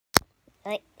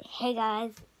Hey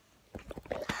guys,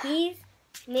 he's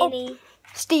Minnie.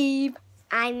 Steve.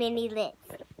 I'm Minnie Liz.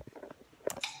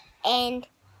 And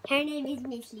her name is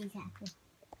Miss Lise.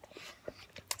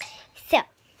 So,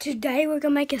 Today we're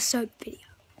gonna make a soap video.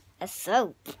 a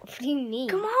soap? What do you mean?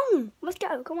 Come on, let's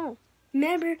go, come on.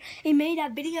 Remember, he made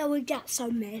that video, we got so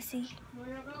messy. Where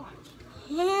you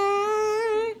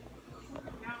going?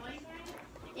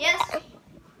 Yes.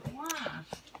 Why?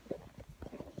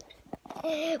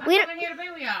 We I'm here to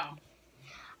be with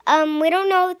y'all. we don't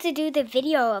know what to do the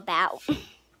video about.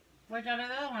 What y'all do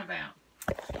the other one about?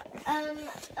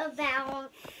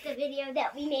 About the video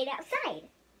that we made outside.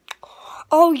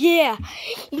 Oh yeah,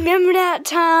 remember that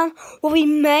time when we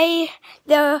made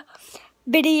the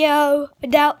video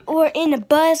that we're in a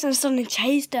bus and someone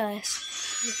chased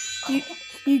us?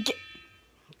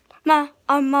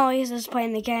 I'm always just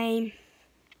playing the game.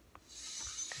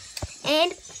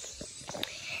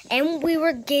 And we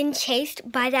were getting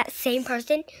chased by that same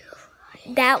person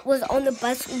that was on the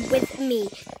bus with me.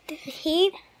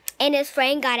 He and his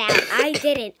friend got out. I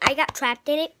didn't. I got trapped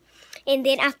in it, and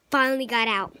then I finally got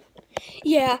out.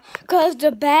 Yeah, cause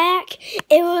the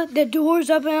doors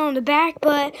open on the back,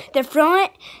 but the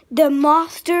front, the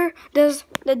monster, the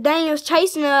thing was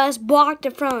chasing us, blocked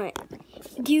the front.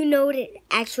 Do you know what its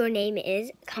actual name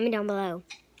is? Comment down below.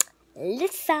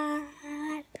 Listen.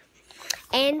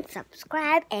 And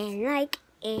subscribe and like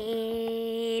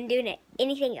and do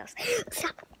anything else.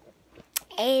 Stop.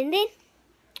 And then,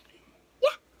 yeah,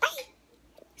 bye.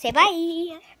 Say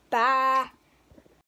bye. Bye.